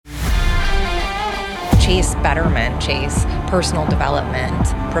chase betterment, chase personal development,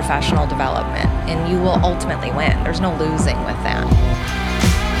 professional development, and you will ultimately win. There's no losing with that.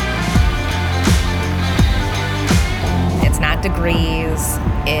 It's not degrees.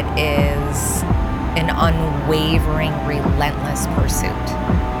 It is an unwavering, relentless pursuit.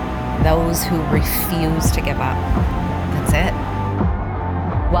 Those who refuse to give up. That's it.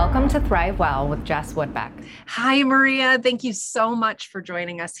 Welcome to Thrive Well with Jess Woodbeck. Hi, Maria. Thank you so much for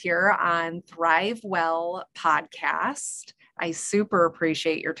joining us here on Thrive Well podcast. I super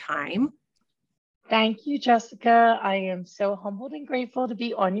appreciate your time. Thank you, Jessica. I am so humbled and grateful to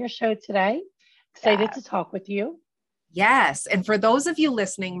be on your show today. Excited to talk with you. Yes. And for those of you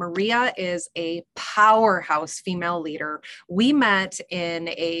listening, Maria is a powerhouse female leader. We met in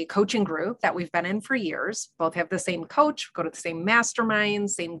a coaching group that we've been in for years. Both have the same coach, go to the same masterminds,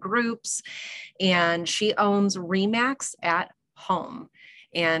 same groups. And she owns Remax at Home.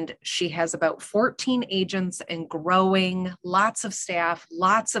 And she has about 14 agents and growing, lots of staff,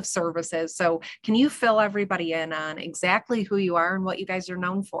 lots of services. So can you fill everybody in on exactly who you are and what you guys are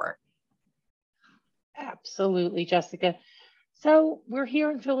known for? Absolutely, Jessica. So we're here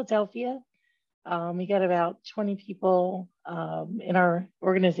in Philadelphia. We got about 20 people in our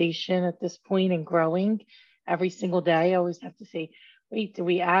organization at this point and growing every single day. I always have to say, wait, do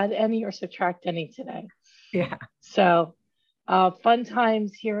we add any or subtract any today? Yeah. So fun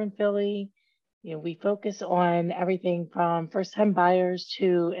times here in Philly. You know, we focus on everything from first-time buyers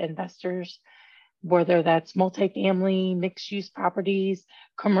to investors, whether that's multifamily, mixed-use properties,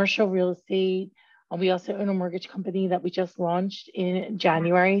 commercial real estate. We also own a mortgage company that we just launched in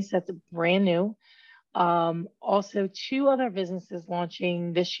January, so that's brand new. Also, 2 other businesses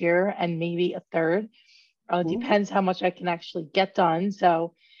launching this year and maybe a third. Depends how much I can actually get done.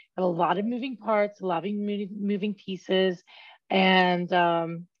 So I have a lot of moving parts, a lot of moving pieces, and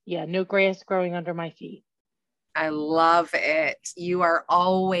no grass growing under my feet. I love it. You are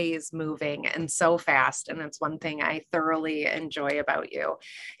always moving and so fast. And that's one thing I thoroughly enjoy about you.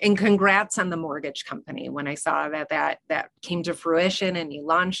 And congrats on the mortgage company. When I saw that came to fruition and you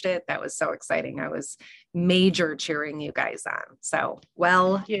launched it, that was so exciting. I was major cheering you guys on. So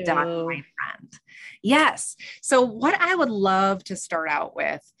well done, my friend. Yes. So what I would love to start out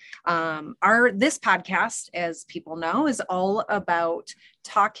with, this podcast, as people know, is all about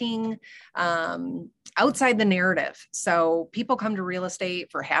talking outside the narrative. So people come to real estate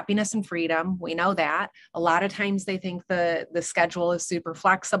for happiness and freedom. We know that. A lot of times they think the schedule is super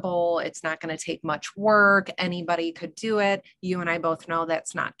flexible. It's not going to take much work. Anybody could do it. You and I both know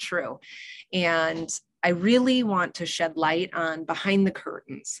that's not true. And I really want to shed light on behind the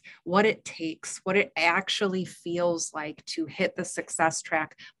curtains, what it takes, what it actually feels like to hit the success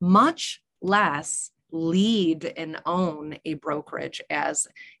track, much less lead and own a brokerage as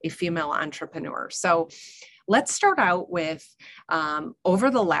a female entrepreneur. So let's start out with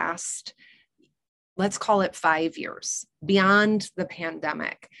over the last, let's call it 5 years, beyond the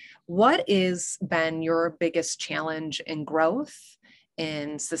pandemic, what has been your biggest challenge in growth,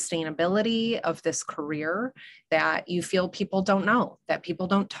 in sustainability of this career that you feel people don't know, that people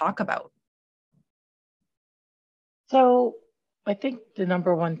don't talk about? So I think the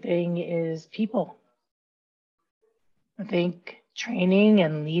number one thing is people. I think training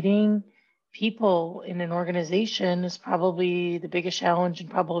and leading people in an organization is probably the biggest challenge in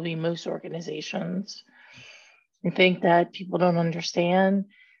probably most organizations. I think that people don't understand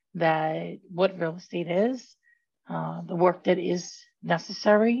that what real estate is, the work that is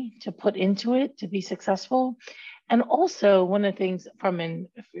necessary to put into it to be successful. And also one of the things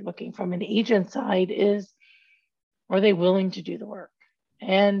if you're looking from an agent side is, are they willing to do the work?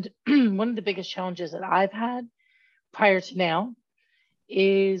 And one of the biggest challenges that I've had prior to now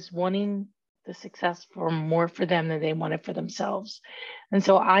is wanting the success more for them than they wanted for themselves. And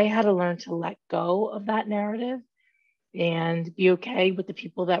so I had to learn to let go of that narrative and be okay with the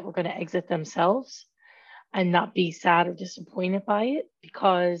people that were going to exit themselves and not be sad or disappointed by it,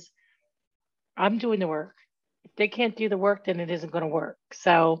 because I'm doing the work. If they can't do the work, then it isn't going to work.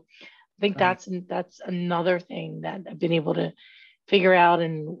 So I think that's another thing that I've been able to figure out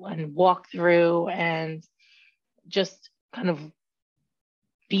and walk through and just kind of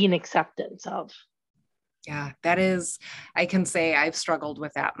be an acceptance of. Yeah, that is, I can say I've struggled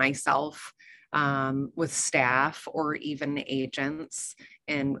with that myself, with staff or even agents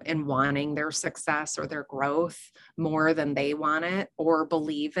and wanting their success or their growth more than they want it or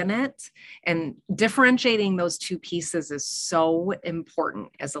believe in it. And differentiating those two pieces is so important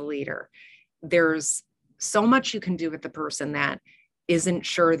as a leader. There's so much you can do with the person that isn't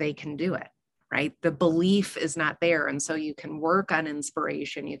sure they can do it, right? The belief is not there. And so you can work on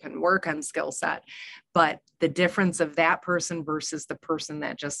inspiration, you can work on skill set, but the difference of that person versus the person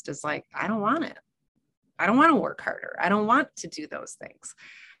that just is like, I don't want it. I don't want to work harder. I don't want to do those things.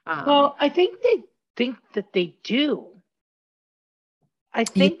 Well, I think they think that they do. I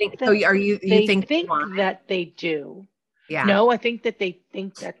think so are you think that they do. Yeah. No, I think that they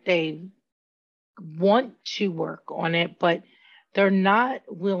think that they want to work on it, but they're not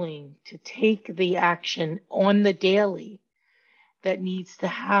willing to take the action on the daily that needs to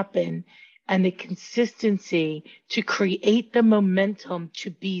happen and the consistency to create the momentum to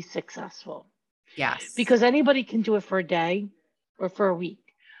be successful. Yes. Because anybody can do it for a day or for a week.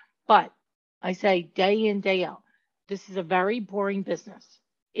 But I say day in, day out, this is a very boring business.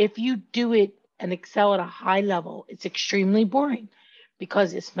 If you do it and excel at a high level, it's extremely boring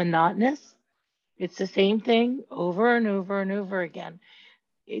because it's monotonous. It's the same thing over and over and over again.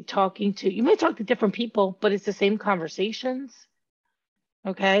 You may talk to different people, but it's the same conversations.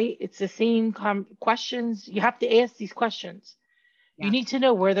 Okay. It's the same questions. You have to ask these questions. Yeah. You need to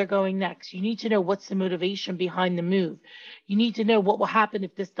know where they're going next. You need to know what's the motivation behind the move. You need to know what will happen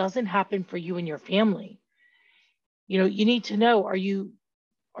if this doesn't happen for you and your family. You need to know,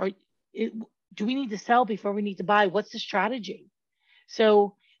 do we need to sell before we need to buy? What's the strategy?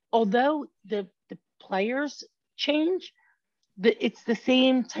 So although the players change, it's the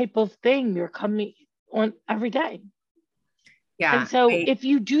same type of thing you're coming on every day. Yeah. And so if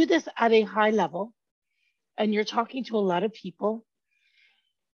you do this at a high level and you're talking to a lot of people,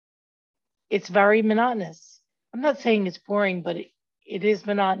 it's very monotonous. I'm not saying it's boring, but it is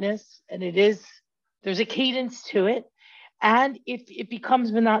monotonous, and there's a cadence to it. And if it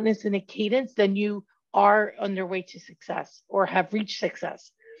becomes monotonous in a cadence, then you are on your way to success or have reached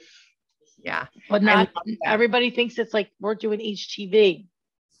success. Yeah. But not everybody thinks it's like we're doing HTV.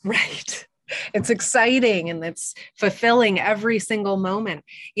 Right. It's exciting and it's fulfilling every single moment.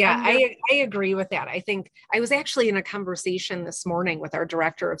 Yeah, I agree with that. I think I was actually in a conversation this morning with our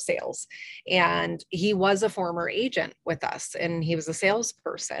director of sales, and he was a former agent with us and he was a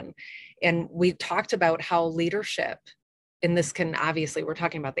salesperson. And we talked about how leadership, and this can obviously, we're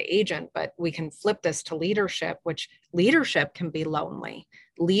talking about the agent, but we can flip this to leadership, which leadership can be lonely.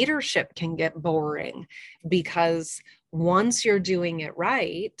 Leadership can get boring because once you're doing it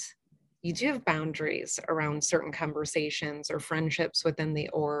right, you do have boundaries around certain conversations or friendships within the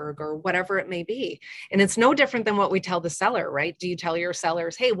org or whatever it may be. And it's no different than what we tell the seller, right? Do you tell your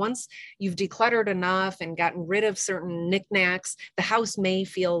sellers, hey, once you've decluttered enough and gotten rid of certain knickknacks, the house may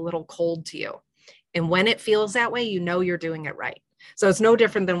feel a little cold to you. And when it feels that way, you're doing it right. So it's no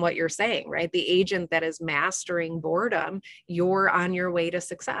different than what you're saying, right? The agent that is mastering boredom, you're on your way to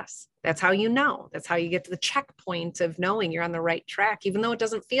success. That's how you know. That's how you get to the checkpoint of knowing you're on the right track, even though it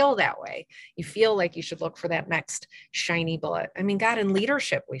doesn't feel that way. You feel like you should look for that next shiny bullet. I mean, God, in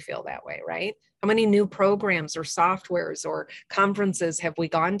leadership, we feel that way, right? How many new programs or softwares or conferences have we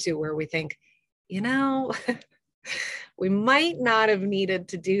gone to where we think, we might not have needed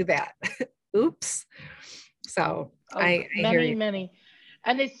to do that. Oops. So I hear you. Many.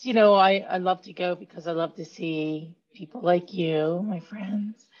 And it's, I love to go because I love to see people like you, my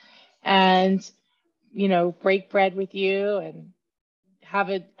friends, and, break bread with you and have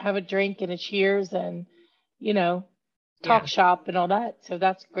a drink and a cheers and, talk shop and all that. So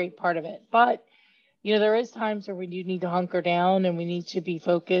that's a great part of it. But, there is times where we do need to hunker down and we need to be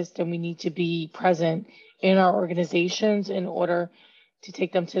focused and we need to be present in our organizations in order to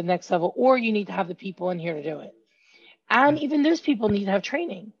take them to the next level, or you need to have the people in here to do it. And even those people need to have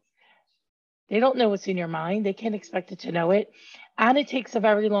training. They don't know what's in your mind. They can't expect it to know it. And it takes a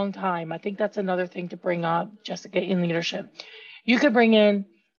very long time. I think that's another thing to bring up, Jessica, in leadership. You could bring in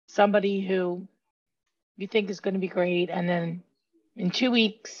somebody who you think is going to be great, and then in 2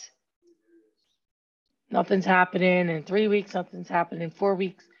 weeks, nothing's happening. In 3 weeks, nothing's happening. In 4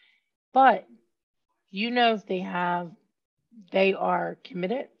 weeks. But if they are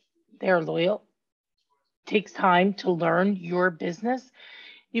committed, they are loyal. It takes time to learn your business,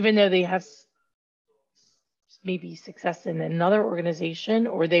 even though they have maybe success in another organization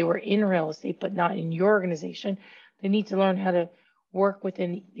or they were in real estate, but not in your organization. They need to learn how to work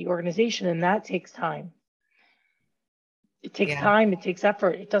within the organization, and that takes time. It takes time. It takes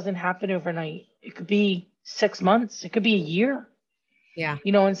effort. It doesn't happen overnight. It could be 6 months. It could be a year. Yeah.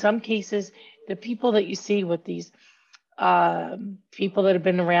 In some cases, the people that you see with these people that have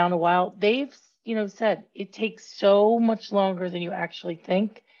been around a while, they've, said it takes so much longer than you actually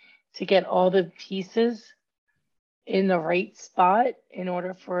think to get all the pieces in the right spot in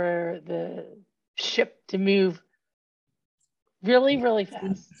order for the ship to move really, really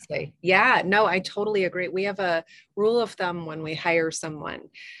fast. Yeah, no, I totally agree. We have a rule of thumb when we hire someone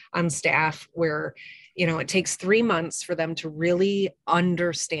on staff where, it takes 3 months for them to really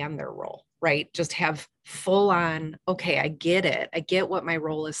understand their role, right? Just have full on, okay, I get it. I get what my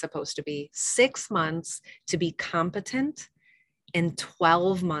role is supposed to be. 6 months to be competent and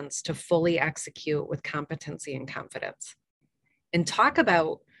 12 months to fully execute with competency and confidence. And talk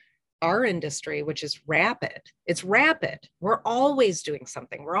about our industry, which is rapid. It's rapid. We're always doing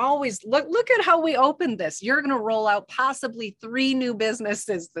something. We're always look at how we opened this. You're going to roll out possibly 3 new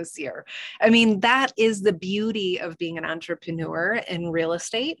businesses this year. I mean, that is the beauty of being an entrepreneur in real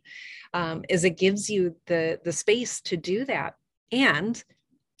estate, is it gives you the space to do that. And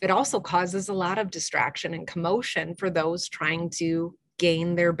it also causes a lot of distraction and commotion for those trying to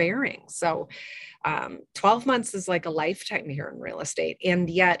gain their bearings. So 12 months is like a lifetime here in real estate. And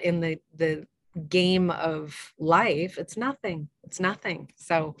yet in the game of life, it's nothing. It's nothing.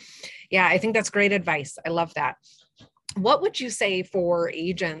 So yeah, I think that's great advice. I love that. What would you say for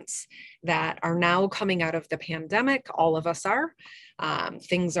agents that are now coming out of the pandemic? All of us are.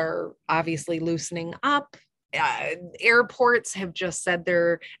 Things are obviously loosening up. Airports have just said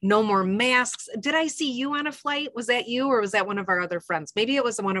there are no more masks. Did I see you on a flight? Was that you, or was that one of our other friends? Maybe it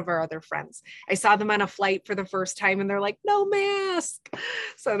was one of our other friends. I saw them on a flight for the first time and they're like, no mask.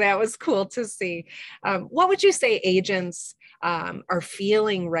 So that was cool to see. What would you say agents are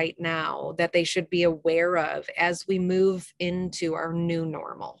feeling right now that they should be aware of as we move into our new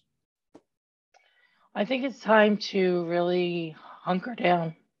normal? I think it's time to really hunker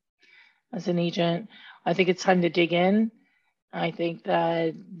down as an agent. I think it's time to dig in. I think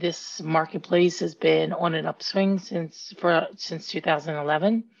that this marketplace has been on an upswing since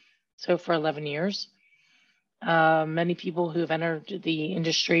 2011, so for 11 years. Many people who've entered the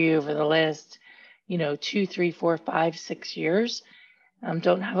industry over the last, 2, 3, 4, 5, 6 years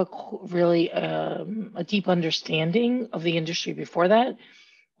don't have a deep understanding of the industry before that,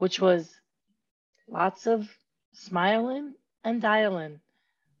 which was lots of smiling and dialing.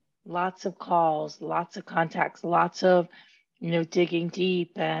 Lots of calls, lots of contacts, lots of, digging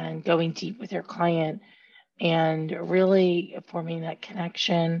deep and going deep with your client and really forming that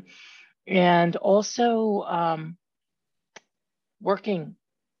connection. And also working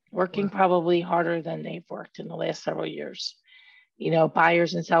probably harder than they've worked in the last several years.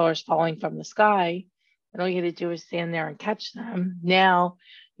 Buyers and sellers falling from the sky, and all you got to do is stand there and catch them. Now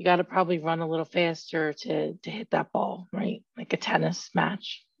you got to probably run a little faster to hit that ball, right? Like a tennis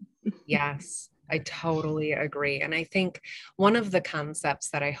match. Yes, I totally agree. And I think one of the concepts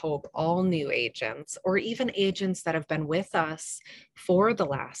that I hope all new agents, or even agents that have been with us for the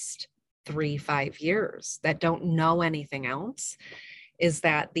last 3-5 years that don't know anything else, is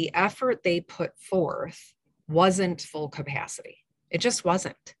that the effort they put forth wasn't full capacity. It just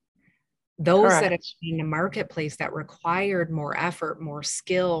wasn't. Those Correct. that have been in the marketplace that required more effort, more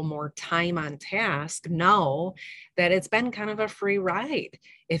skill, more time on task know that it's been kind of a free ride.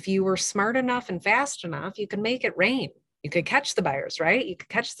 If you were smart enough and fast enough, you could make it rain. You could catch the buyers, right? You could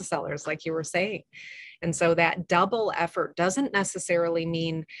catch the sellers, like you were saying. And so that double effort doesn't necessarily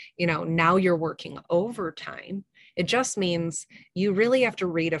mean, now you're working overtime. It just means you really have to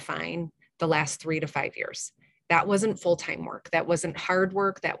redefine the last 3 to 5 years. That wasn't full-time work. That wasn't hard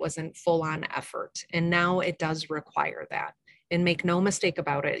work. That wasn't full-on effort. And now it does require that. And make no mistake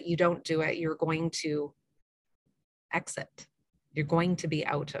about it, you don't do it, you're going to exit. You're going to be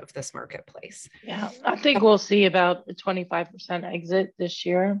out of this marketplace. Yeah, I think we'll see about a 25% exit this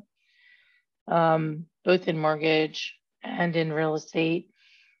year, both in mortgage and in real estate.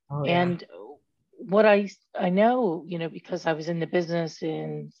 Oh, yeah. And what I know, because I was in the business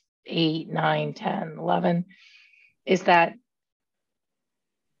in 8, 9, 10, 11, is that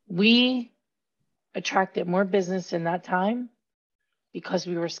we attracted more business in that time because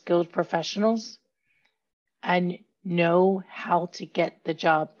we were skilled professionals and know how to get the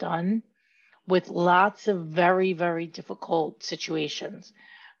job done with lots of very, very difficult situations,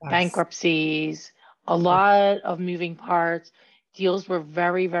 yes. Bankruptcies, a lot of moving parts. Deals were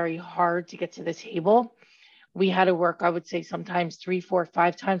very, very hard to get to the table. We had to work, I would say, sometimes 3, 4,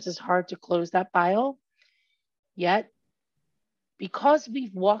 5 times as hard to close that file. Yet, because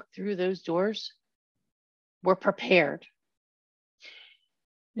we've walked through those doors, we're prepared.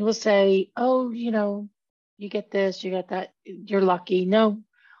 You will say, oh, you get this, you get that, you're lucky. No,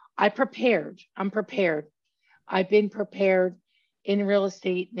 I'm prepared. I've been prepared in real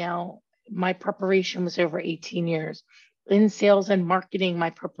estate now. My preparation was over 18 years. In sales and marketing,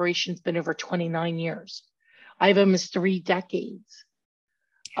 my preparation's been over 29 years. I have almost 3 decades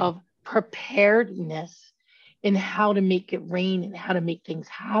of preparedness in how to make it rain and how to make things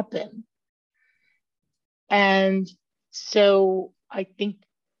happen. And so I think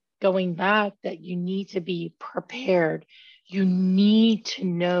going back that you need to be prepared. You need to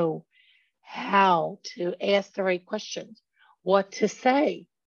know how to ask the right questions, what to say,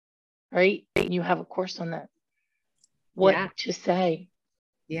 right? And you have a course on that. What to say,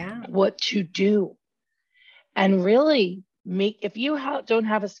 what to do. And really if you don't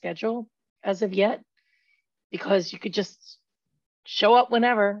have a schedule as of yet, because you could just show up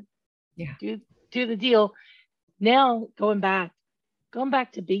whenever, do the deal. Now going back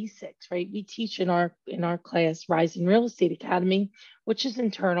to basics, right? We teach in our class, Rising Real Estate Academy, which is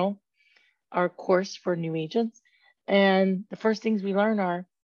internal, our course for new agents. And the first things we learn are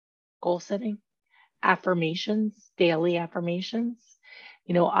goal setting, affirmations, daily affirmations.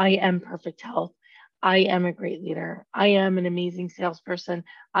 I am perfect health. I am a great leader. I am an amazing salesperson.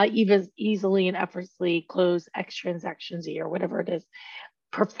 I easily and effortlessly close X transactions a year, whatever it is.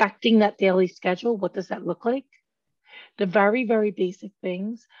 Perfecting that daily schedule. What does that look like? The very, very basic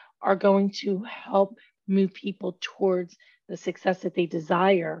things are going to help move people towards the success that they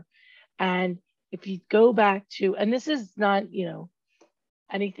desire. And if you go back to, and this is not,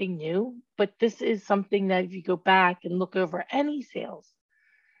 anything new, but this is something that if you go back and look over any sales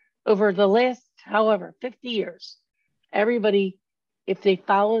over the last, 50 years, everybody, if they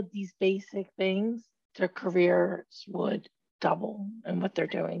followed these basic things, their careers would double in what they're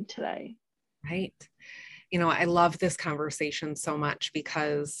doing today. Right. I love this conversation so much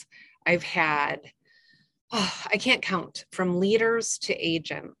because I've had, I can't count, from leaders to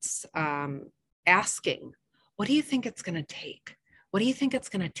agents asking, what do you think it's going to take? What do you think it's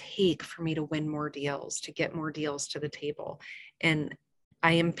going to take for me to win more deals, to get more deals to the table? And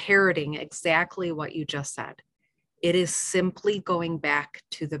I am parroting exactly what you just said. It is simply going back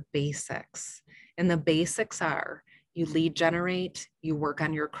to the basics. And the basics are, you lead generate, you work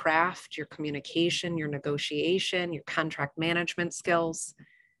on your craft, your communication, your negotiation, your contract management skills,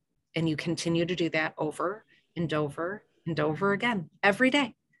 and you continue to do that over and over and over again, every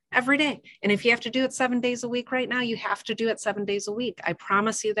day. And if you have to do it 7 days a week right now, you have to do it 7 days a week. I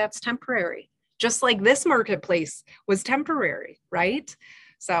promise you that's temporary, just like this marketplace was temporary, right?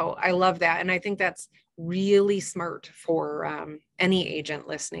 So I love that. And I think that's really smart for any agent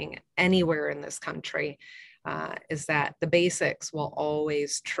listening anywhere in this country. Is that the basics will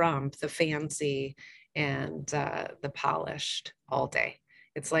always trump the fancy and the polished all day.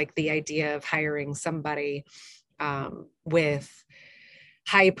 It's like the idea of hiring somebody with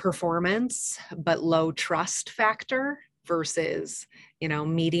high performance but low trust factor versus,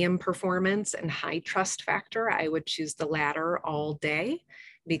 medium performance and high trust factor. I would choose the latter all day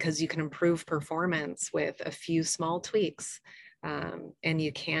because you can improve performance with a few small tweaks. And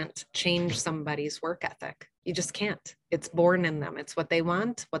you can't change somebody's work ethic. You just can't. It's born in them. It's what they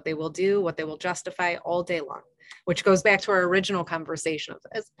want, what they will do, what they will justify all day long, which goes back to our original conversation.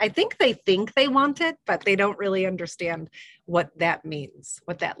 I think they want it, but they don't really understand what that means,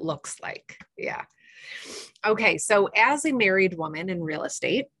 what that looks like. Yeah. Okay. So as a married woman in real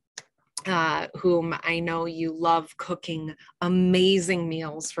estate, whom I know you love cooking amazing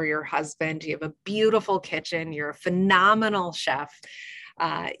meals for your husband. You have a beautiful kitchen. You're a phenomenal chef.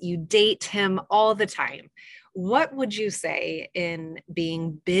 You date him all the time. What would you say in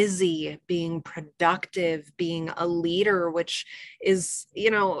being busy, being productive, being a leader, which is,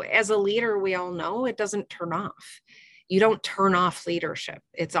 as a leader, we all know it doesn't turn off. You don't turn off leadership.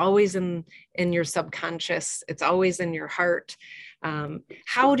 It's always in your subconscious. It's always in your heart.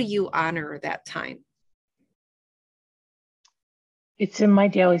 How do you honor that time? It's in my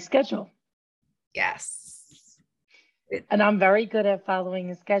daily schedule. Yes. And I'm very good at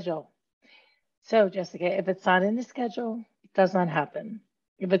following a schedule. So, Jessica, if it's not in the schedule, it does not happen.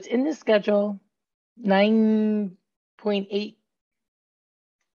 If it's in the schedule, 98%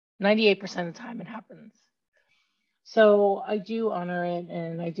 of the time it happens. So I do honor it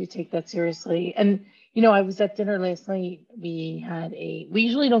and I do take that seriously. And, I was at dinner last night. We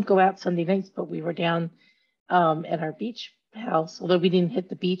usually don't go out Sunday nights, but we were down at our beach house, although we didn't hit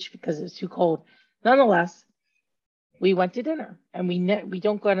the beach because it was too cold. Nonetheless, we went to dinner and we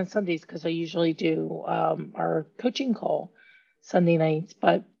don't go out on Sundays because I usually do our coaching call Sunday nights.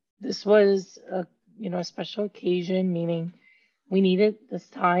 But this was a special occasion, meaning we needed this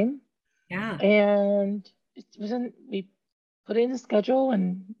time. Yeah. And we put it in the schedule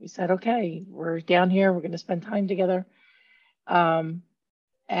and we said, okay, we're down here. We're going to spend time together. And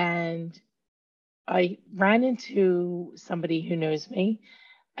I ran into somebody who knows me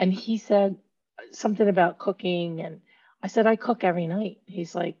and he said something about cooking. And I said, I cook every night.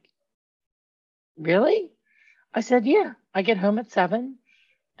 He's like, really? I said, yeah, I get home at 7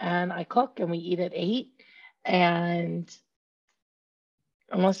 and I cook and we eat at 8. And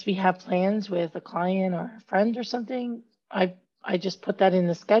unless we have plans with a client or a friend or something, I just put that in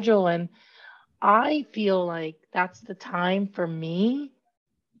the schedule. And I feel like that's the time for me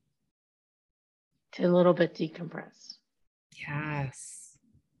to a little bit decompress. Yes.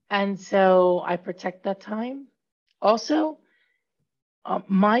 And so I protect that time. Also,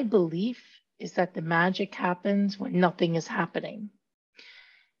 my belief is that the magic happens when nothing is happening.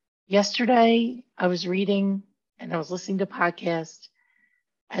 Yesterday, I was reading and I was listening to podcasts,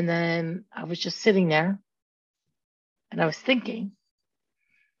 and then I was just sitting there and I was thinking.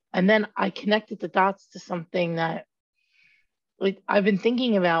 And then I connected the dots to something that like I've been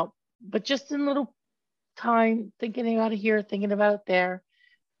thinking about, but just in little time, thinking about it here, thinking about it there.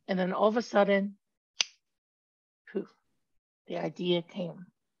 And then all of a sudden, poof, the idea came.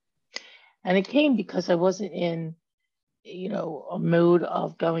 And it came because I wasn't in, a mode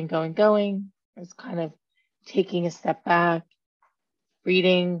of going. I was kind of taking a step back,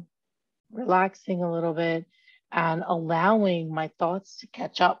 reading, relaxing a little bit, and allowing my thoughts to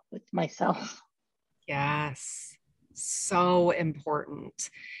catch up with myself. Yes. So important.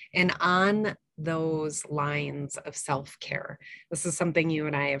 And on those lines of self-care, this is something you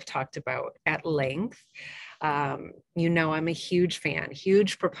and I have talked about at length. I'm a huge fan,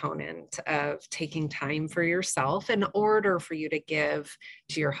 huge proponent of taking time for yourself in order for you to give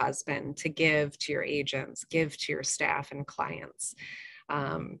to your husband, to give to your agents, give to your staff and clients.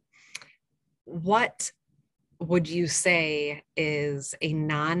 What would you say is a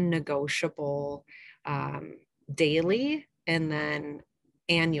non-negotiable daily and then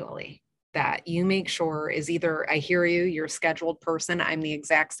annually that you make sure is either, I hear you, you're a scheduled person. I'm the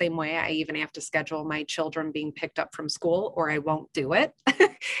exact same way. I even have to schedule my children being picked up from school or I won't do it.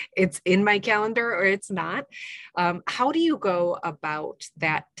 It's in my calendar or it's not. How do you go about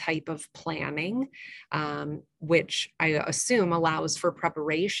that type of planning, which I assume allows for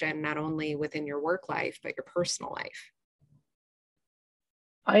preparation, not only within your work life, but your personal life?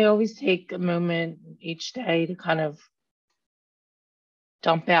 I always take a moment each day to kind of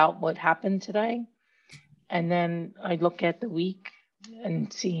dump out what happened today. And then I look at the week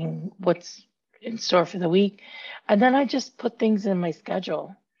and seeing what's in store for the week. And then I just put things in my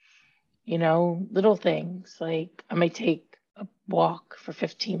schedule, little things like I may take a walk for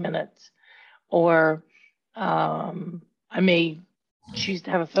 15 minutes, or I may choose to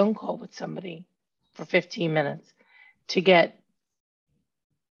have a phone call with somebody for 15 minutes to get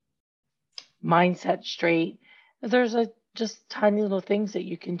mindset straight. There's just tiny little things that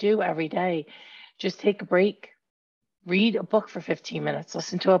you can do every day. Just take a break, read a book for 15 minutes,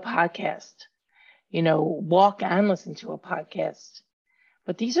 listen to a podcast, walk and listen to a podcast.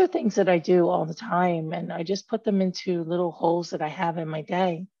 But these are things that I do all the time, and I just put them into little holes that I have in my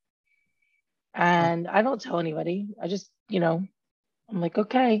day. And I don't tell anybody. I just, I'm like,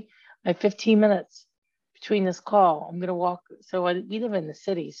 okay, I have 15 minutes between this call. I'm going to walk. So we live in the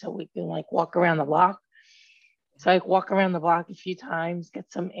city, so we can like walk around the block. So I walk around the block a few times,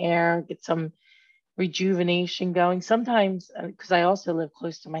 get some air, get some rejuvenation going. Sometimes, because I also live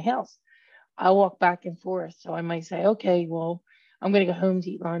close to my house, I'll walk back and forth. So I might say, okay, well, I'm going to go home to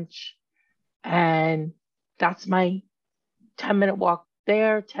eat lunch. And that's my 10-minute walk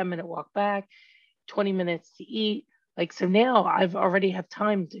there, 10-minute walk back, 20 minutes to eat. Like, so now I've already have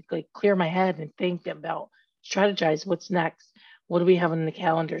time to like clear my head and think about, strategize what's next. What do we have on the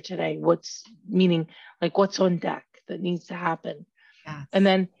calendar today? What's on deck that needs to happen? Yes. And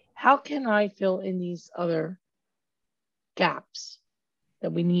then how can I fill in these other gaps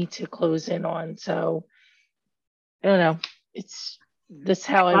that we need to close in on? So I don't know. It's this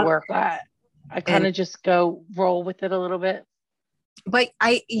how I work. I kind of just go roll with it a little bit. But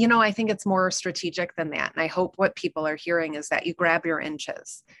I think it's more strategic than that. And I hope what people are hearing is that you grab your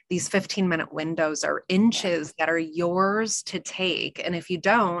inches. These 15-minute windows are inches that are yours to take. And if you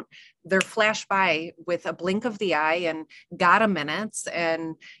don't, they're flashed by with a blink of the eye and got a minutes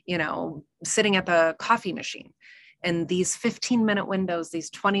and, sitting at the coffee machine. And these 15-minute windows, these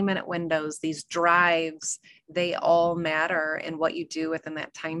 20-minute windows, these drives, they all matter. And what you do within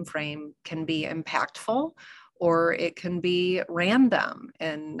that time frame can be impactful, or it can be random.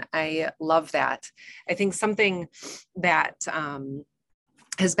 And I love that. I think something that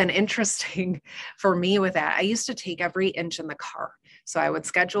has been interesting for me with that, I used to take every inch in the car. So I would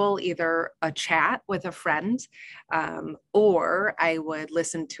schedule either a chat with a friend, or I would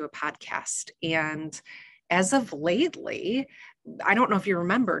listen to a podcast. And as of lately, I don't know if you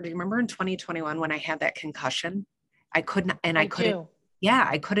remember, do you remember in 2021 when I had that concussion? I couldn't yeah,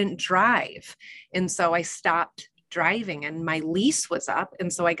 I couldn't drive. And so I stopped driving and my lease was up.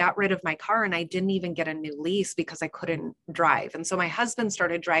 And so I got rid of my car and I didn't even get a new lease because I couldn't drive. And so my husband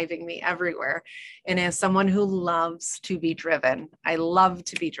started driving me everywhere. And as someone who loves to be driven, I love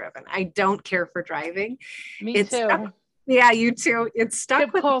to be driven. I don't care for driving. Me It's too. stuck. Yeah, you too. It's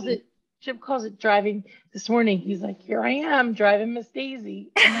stuck with me. Chip calls it driving. This morning, he's like, here I am driving Miss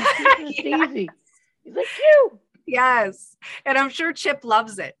Daisy. I'm like, Miss Yeah. Daisy. He's like, you. Yes. And I'm sure Chip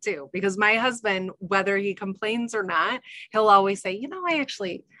loves it too, because my husband, whether he complains or not, he'll always say,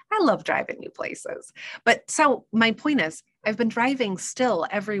 I love driving you places. But so my point is, I've been driving still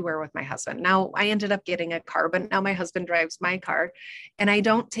everywhere with my husband. Now I ended up getting a car, but now my husband drives my car and I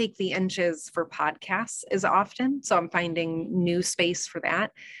don't take the inches for podcasts as often. So I'm finding new space for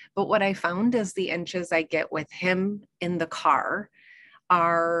that. But what I found is the inches I get with him in the car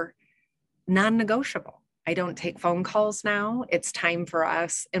are non-negotiable. I don't take phone calls now. It's time for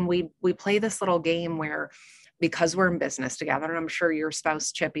us. And we play this little game where, because we're in business together, and I'm sure your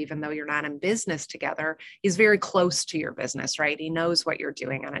spouse, Chip, even though you're not in business together, he's very close to your business, right? He knows what you're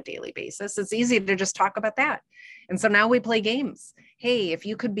doing on a daily basis. It's easy to just talk about that. And so now we play games. Hey, if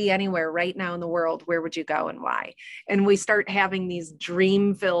you could be anywhere right now in the world, where would you go and why? And we start having these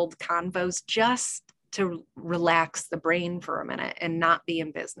dream-filled convos just to relax the brain for a minute and not be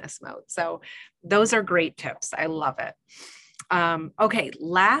in business mode. So those are great tips. I love it. Okay,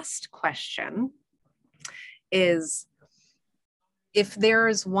 last question is, if there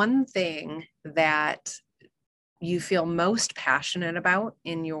is one thing that you feel most passionate about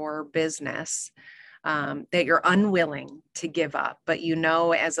in your business, that you're unwilling to give up, but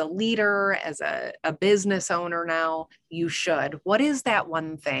as a leader, as a business owner now, you should. What is that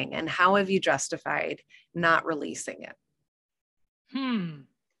one thing and how have you justified not releasing it?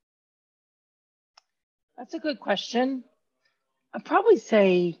 That's a good question. I'd probably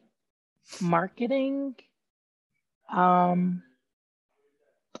say marketing.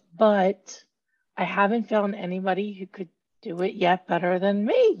 But I haven't found anybody who could do it yet better than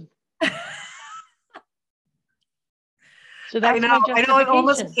me. So that's my justification. I know it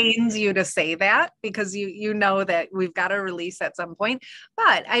almost pains you to say that because you know that we've got to release at some point,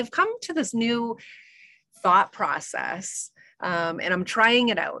 but I've come to this new thought process, and I'm trying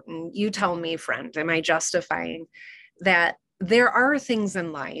it out. And you tell me, friend, am I justifying that there are things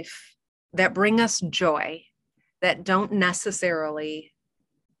in life that bring us joy that don't necessarily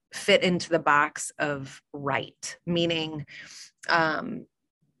fit into the box of right, meaning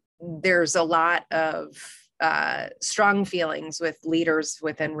there's a lot of strong feelings with leaders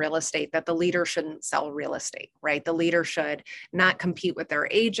within real estate that the leader shouldn't sell real estate, right? The leader should not compete with their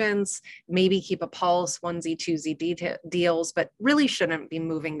agents, maybe keep a pulse, onesie, twosie deals, but really shouldn't be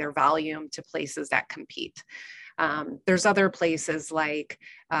moving their volume to places that compete. There's other places like,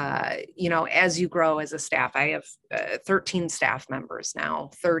 as you grow as a staff, I have 13 staff members now,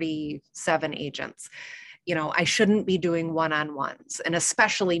 37 agents. I shouldn't be doing one-on-ones. And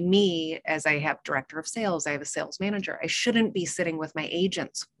especially me, as I have director of sales, I have a sales manager. I shouldn't be sitting with my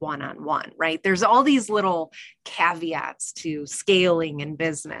agents one-on-one, right? There's all these little caveats to scaling in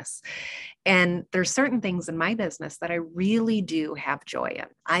business. And there's certain things in my business that I really do have joy in.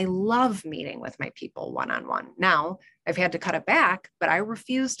 I love meeting with my people one-on-one. Now, I've had to cut it back, but I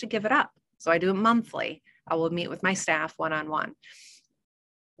refuse to give it up. So I do it monthly. I will meet with my staff one-on-one.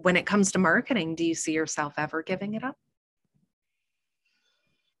 When it comes to marketing, do you see yourself ever giving it up?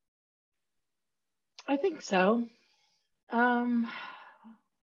 I think so.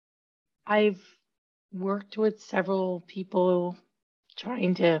 I've worked with several people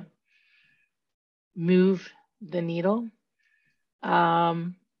trying to move the needle.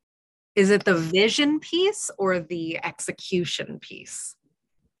 Is it the vision piece or the execution piece?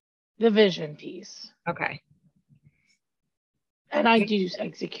 The vision piece. Okay. And I do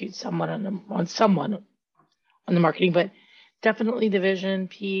execute someone on the marketing, but definitely the vision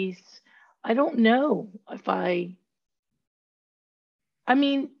piece. I don't know if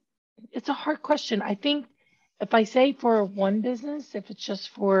it's a hard question. I think if I say for one business, if it's just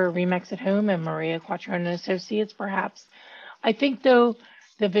for Remax at Home and Maria Quattrone and Associates, perhaps. I think though,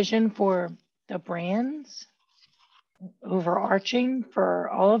 the vision for the brands, overarching for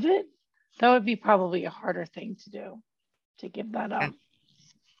all of it, that would be probably a harder thing to do, to give that up.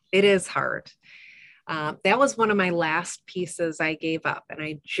 It is hard. That was one of my last pieces I gave up, and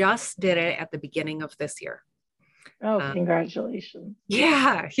I just did it at the beginning of this year. Oh, congratulations.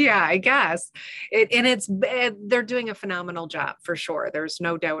 Yeah, I guess. They're doing a phenomenal job for sure. There's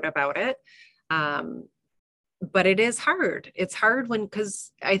no doubt about it. But it is hard. It's hard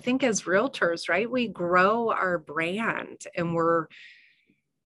because I think as realtors, right, we grow our brand and we're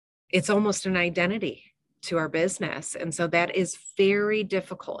it's almost an identity to our business. And so that is very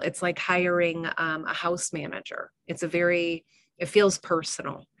difficult. It's like hiring a house manager. It feels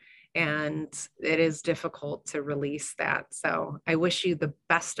personal, and it is difficult to release that. So I wish you the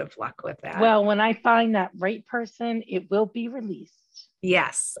best of luck with that. Well, when I find that right person, it will be released.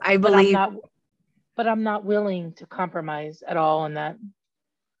 Yes, I believe. But I'm not willing to compromise at all on that.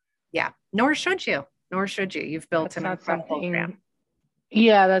 Yeah, nor should you. You've built an incredible brand.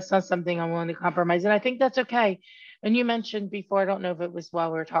 Yeah, that's not something I'm willing to compromise. And I think that's okay. And you mentioned before, I don't know if it was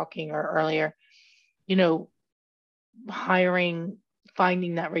while we were talking or earlier,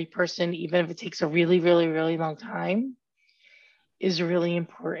 finding that right person, even if it takes a really, really, really long time, is really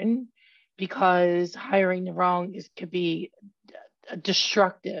important, because hiring the wrong could be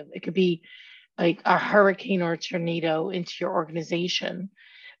destructive. It could be like a hurricane or a tornado into your organization,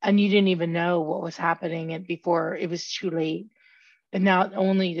 and you didn't even know what was happening and before it was too late. And not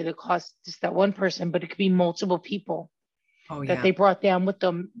only did it cost just that one person, but it could be multiple people that they brought down with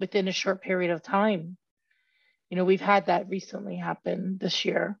them within a short period of time. We've had that recently happen this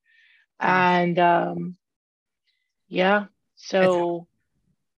year. And so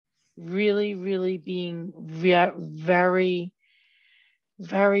really, really being very,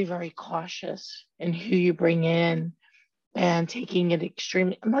 very, very cautious in who you bring in, and taking it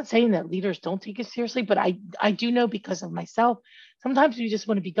extremely. I'm not saying that leaders don't take it seriously, but I do know, because of myself, sometimes you just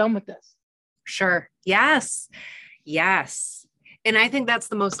want to be done with this. Sure. Yes. And I think that's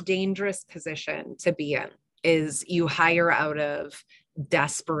the most dangerous position to be in, is you hire out of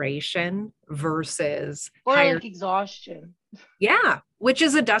desperation versus like exhaustion. Yeah. Which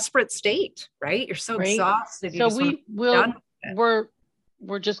is a desperate state, right? You're so exhausted.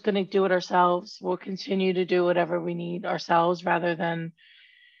 We're just going to do it ourselves. We'll continue to do whatever we need ourselves, rather than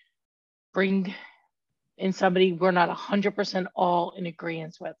bring in somebody we're not 100% all in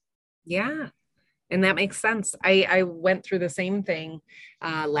agreement with. Yeah. And that makes sense. I went through the same thing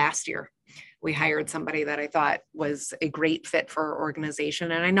last year. We hired somebody that I thought was a great fit for our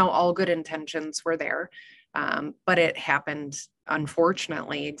organization. And I know all good intentions were there, but it happened,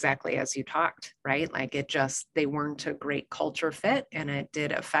 unfortunately, exactly as you talked, right? Like they weren't a great culture fit, and it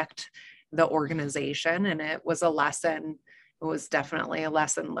did affect the organization. And it was a lesson. It was definitely a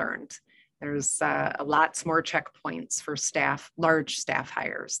lesson learned. There's lots more checkpoints for large staff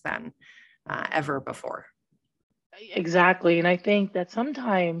hires than ever before. Exactly. And I think that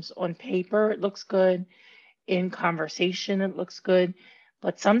sometimes on paper, it looks good. In conversation, it looks good.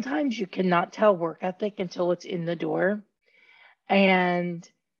 But sometimes you cannot tell work ethic until it's in the door. And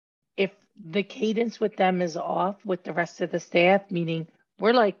if the cadence with them is off with the rest of the staff, meaning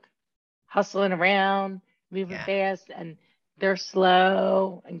we're like hustling around, moving fast, and they're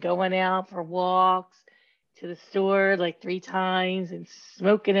slow and going out for walks to the store like 3 times and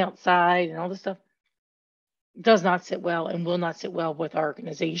smoking outside and all this stuff, does not sit well and will not sit well with our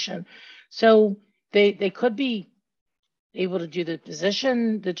organization. So they could be able to do the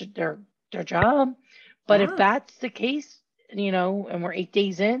position, their job. But if that's the case, and we're 8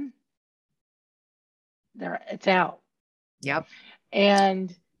 days in, it's out. Yep.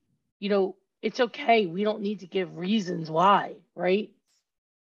 And, it's okay. We don't need to give reasons why, right?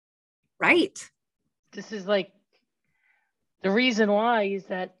 Right. This is like, the reason why is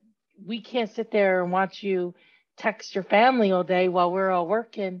that we can't sit there and watch you text your family all day while we're all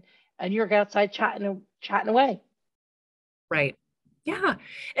working, and you're outside chatting away. Right. Yeah.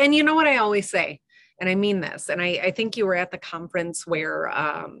 And you know what I always say, and I mean this, and I think you were at the conference where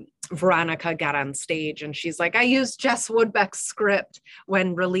Veronica got on stage, and she's like, I used Jess Woodbeck's script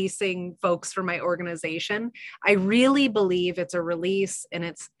when releasing folks for my organization. I really believe it's a release, and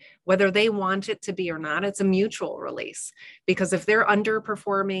it's whether they want it to be or not, it's a mutual release. Because if they're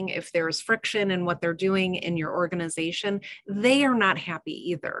underperforming, if there's friction in what they're doing in your organization, they are not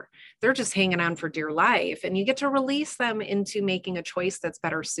happy either. They're just hanging on for dear life, and you get to release them into making a choice that's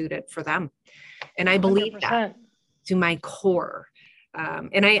better suited for them. And I believe 100%. That to my core.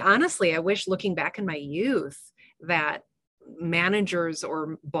 And I wish, looking back in my youth, that managers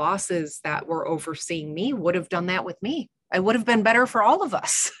or bosses that were overseeing me would have done that with me. It would have been better for all of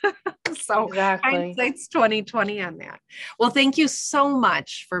us. So hindsight's 2020 on that. Well, thank you so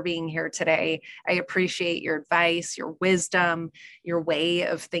much for being here today. I appreciate your advice, your wisdom, your way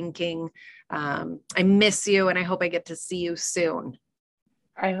of thinking. I miss you, and I hope I get to see you soon.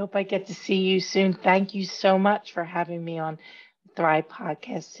 I hope I get to see you soon. Thank you so much for having me on Thrive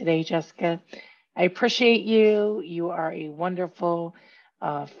Podcast today, Jessica. I appreciate you. You are a wonderful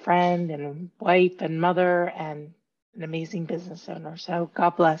friend and wife and mother and an amazing business owner. So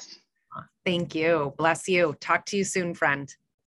God bless. Thank you. Bless you. Talk to you soon, friend.